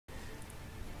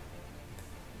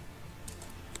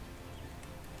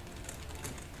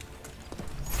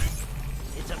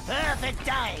perfect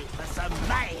day for some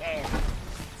mayhem.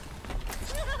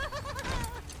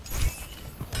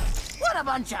 What a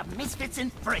bunch of misfits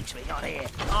and freaks we got here.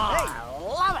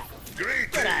 Oh, I love it.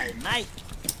 G'day, mate.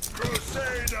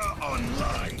 Crusader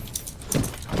Online.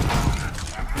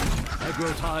 I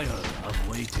grow tired of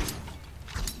waiting.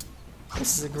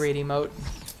 This is a great emote.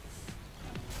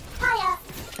 Hiya.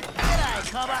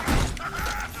 G'day, Cobber.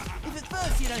 If at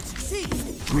first you don't succeed,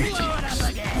 blow it up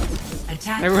again.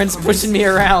 Everyone's pushing me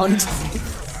around.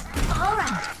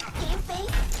 Alright, game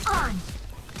face on.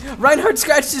 Reinhardt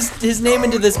scratched his name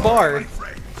into this bar.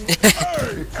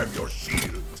 I am your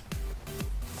shield.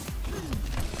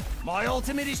 My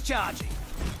ultimate is charging.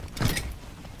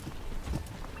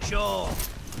 Sure.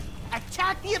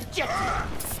 Attack the objective.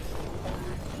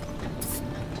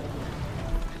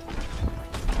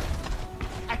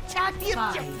 Attack the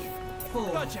objective.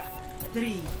 4, Roger.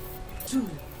 3, 2,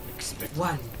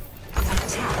 1.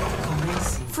 Attack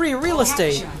commencing. Free real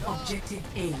estate. Capture objective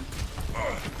A.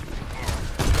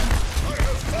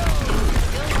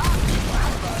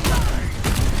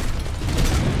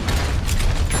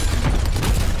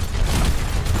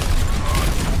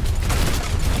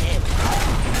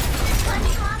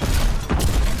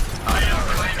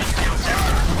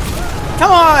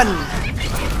 Come on!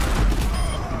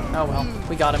 Oh well,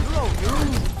 we got him.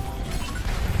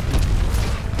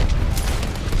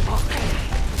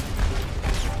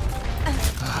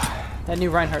 That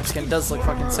new Reinhardt skin does look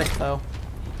fucking sick though.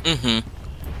 Mm-hmm.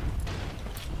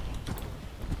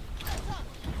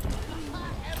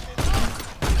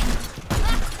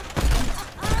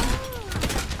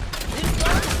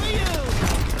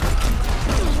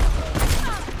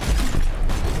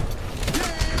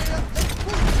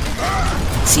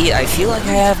 See, I feel like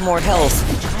I have more health,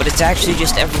 but it's actually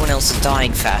just everyone else is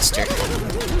dying faster.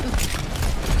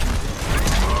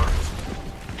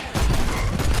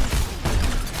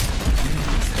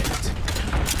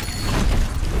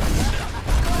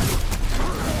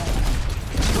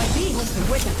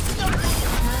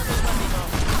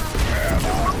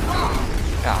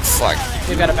 Ah, fuck.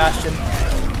 We've got a Bastion.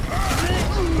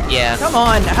 Yeah. Come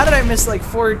on! How did I miss like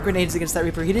 4 grenades against that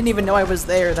Reaper? He didn't even know I was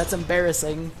there. That's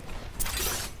embarrassing.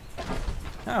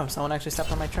 Oh, someone actually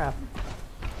stepped on my trap.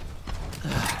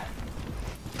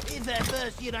 If at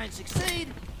first you don't succeed,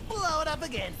 blow it up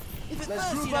again. If at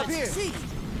first you don't succeed,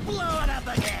 blow it up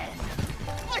again.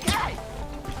 Okay.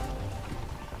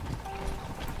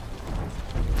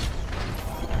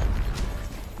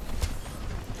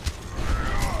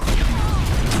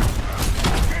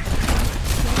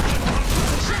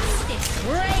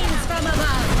 Rains from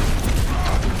above.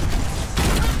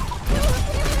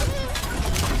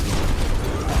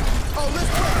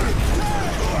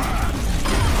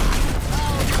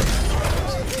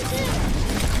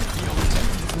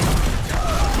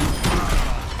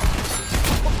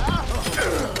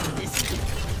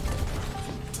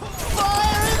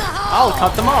 I'll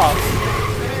cut them off.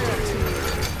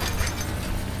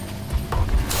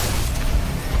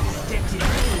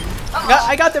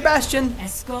 I got their Bastion.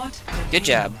 Escort. Good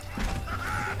job.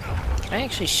 Can I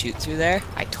actually shoot through there?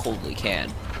 I totally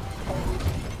can.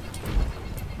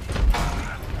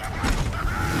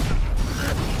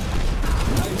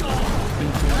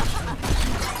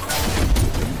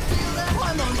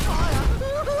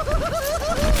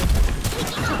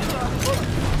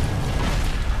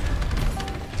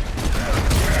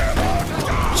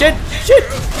 Shit! Shit!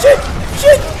 Shit!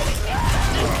 Shit!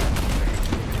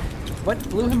 What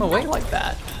blew him away like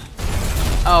that?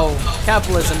 Oh,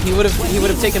 capitalism. He would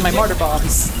have taken my martyr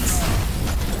bombs.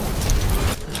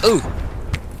 Ooh!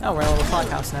 Oh, we're in a little pod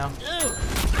house now.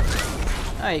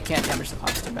 Oh, you can't damage the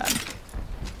pods too bad.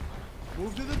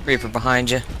 Reaper behind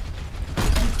you.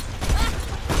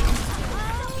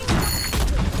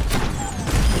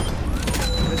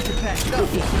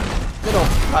 Good old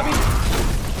Bobby.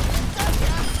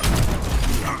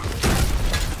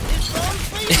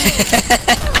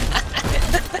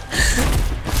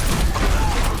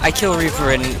 I kill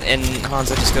Reaper and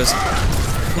Hanzo just goes,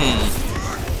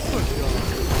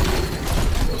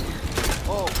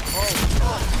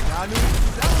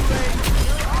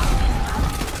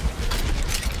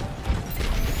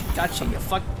 Gotcha, you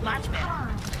fuck. Much better.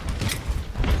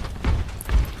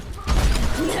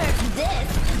 Nerf this.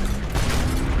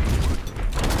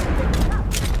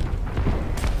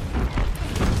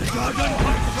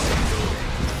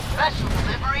 Special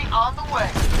delivery on the way.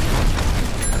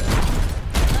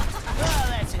 Oh,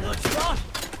 that's a good shot.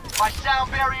 My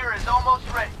sound barrier is almost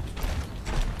ready.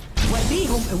 Be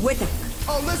home with it.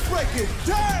 Oh, let's break it.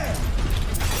 Damn!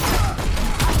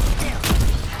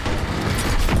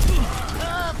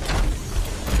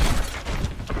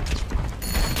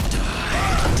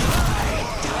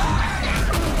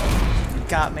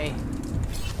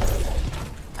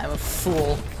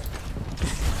 fool.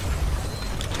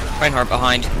 Reinhardt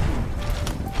behind.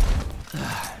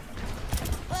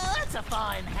 Well, that's a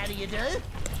fine how do you do.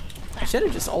 I should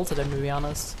have just ulted him, to be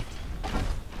honest.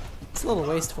 It's a little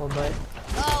wasteful, but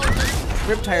Oh,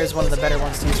 Riptire is one of the better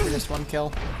ones to use for just one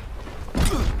kill.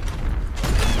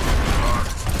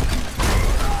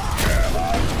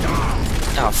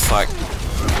 Oh fuck.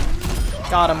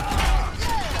 Got him.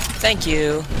 Thank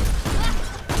you.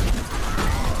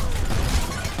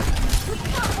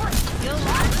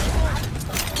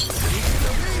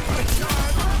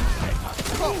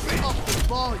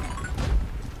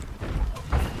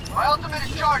 My ultimate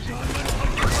is charging.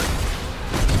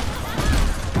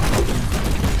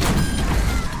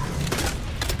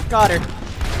 Got her.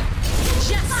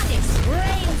 Justice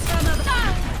reigns from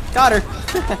above. Got her.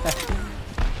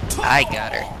 I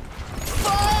got her.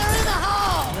 fire in the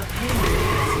hole!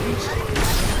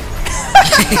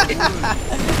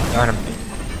 Darn him.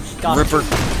 Got him. Ripper.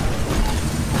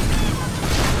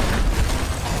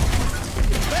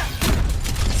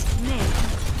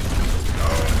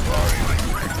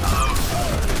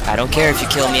 I don't care if you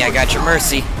kill me, I got your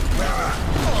mercy.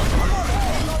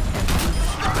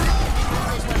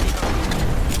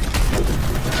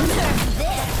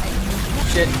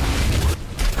 Shit.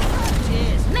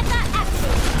 Meta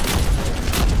action.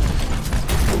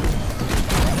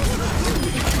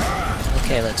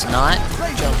 Okay, let's not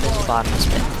jump in the bottomless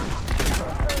pit.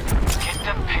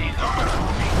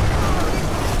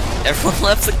 Everyone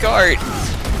left the cart.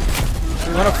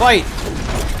 We want to fight.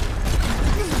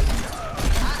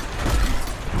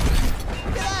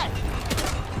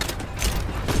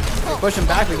 We push him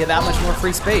back, we get that much more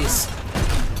free space.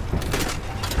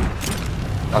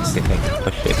 I'll see if I can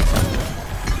push it.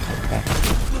 Okay.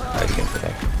 Try to get to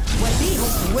there.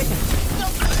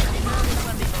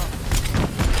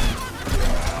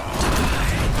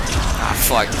 Ah,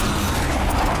 fuck.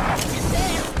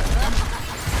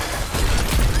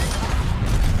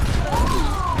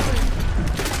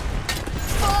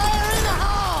 Fire in the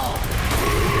hole!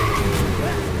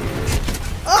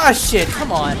 Ah, shit,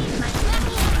 come on.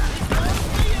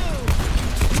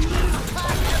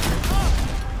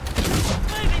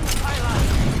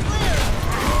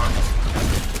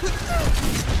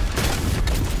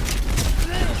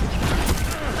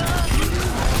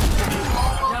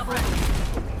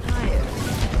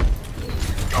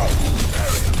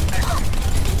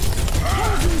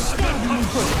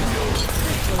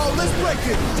 Oh, let's break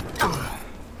it.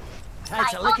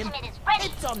 Takes a licking.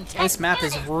 It's on tap. This map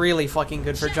is really fucking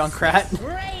good for Junkrat.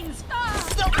 Reigns from.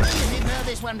 Stop me, you didn't know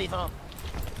this one before.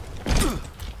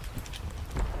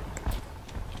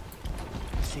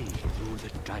 See through the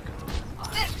dragon.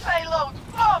 This payload's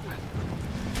bumping.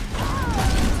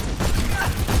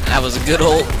 That was a good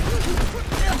ult.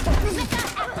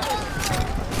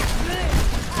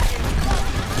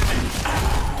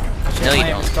 No, you My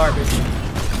don't. aim's garbage.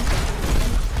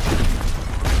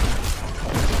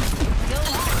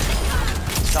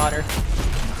 Got her.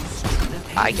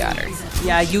 I got her.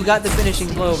 Yeah, you got the finishing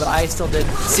blow, but I still did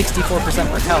 64%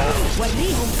 more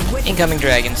health. Incoming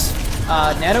dragons.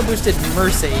 Nano boosted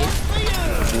Mercy.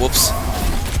 Whoops.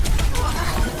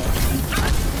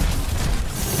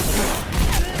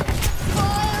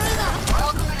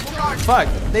 Fuck,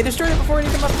 they destroyed it before it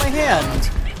even left my hand.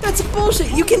 That's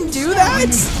bullshit. You can do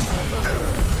that?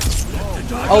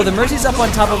 Oh, the Mercy's up on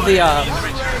top of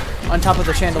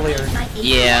the chandelier.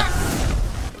 Yeah.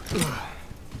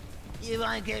 You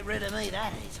won't get rid of me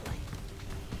that easily.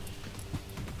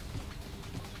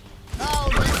 Oh,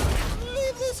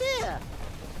 leave this here.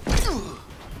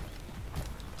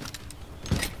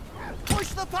 Push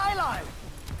the payload.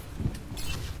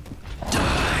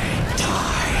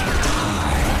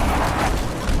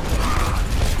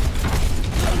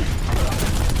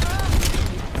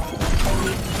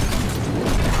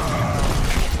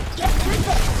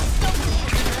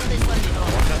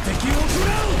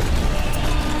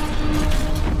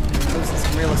 Losing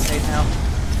some real estate now.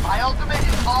 My ultimate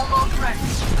is almost ready.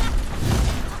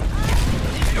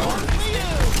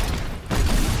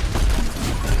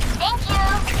 Thank you.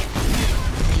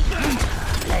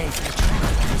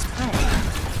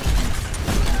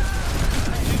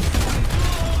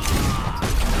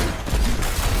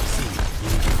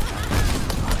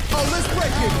 Oh, let's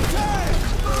break it.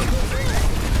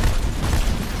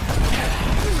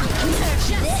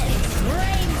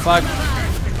 Fuck.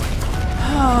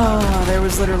 There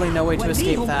was literally no way to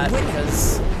escape that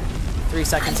because 3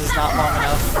 seconds is not long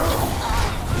enough.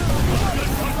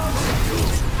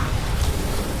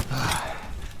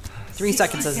 3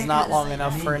 seconds is not long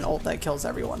enough for an ult that kills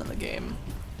everyone in the game.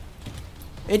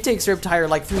 It takes Riptire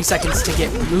like 3 seconds to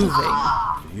get moving.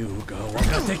 I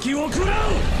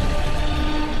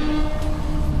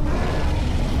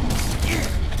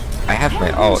have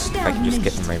my ult, if I can just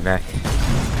get in my mech.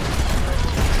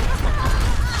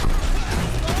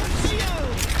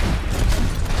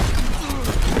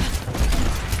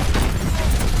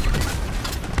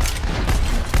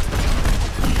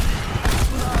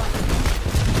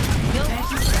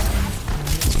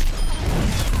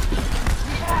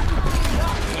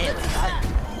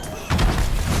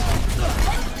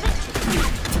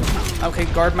 Okay,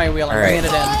 guard my wheel. I'm Alright. bringing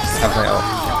it in. Have my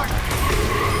ult.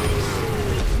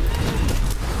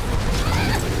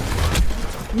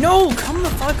 No, come the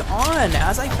fuck on!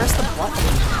 As I press the button.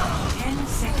 10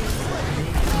 seconds.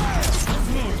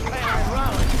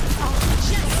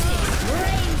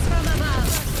 Rains from above.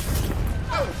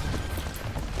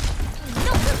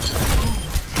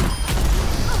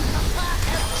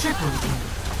 Triple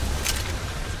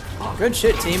kill. Good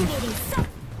shit, team.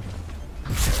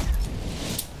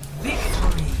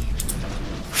 Victory.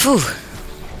 Phew.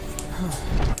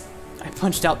 I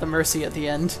punched out the Mercy at the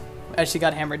end as she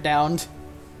got hammered down.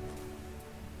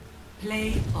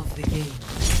 Play of the game.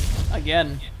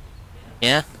 Again.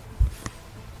 Yeah.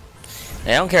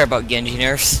 They don't care about Genji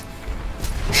nerfs.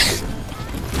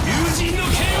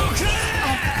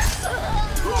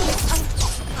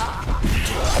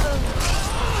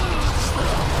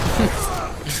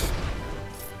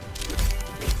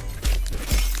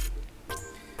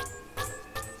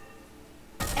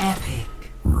 Epic.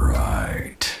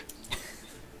 Right.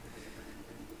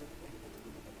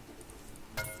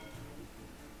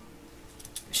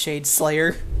 Shade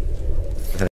Slayer.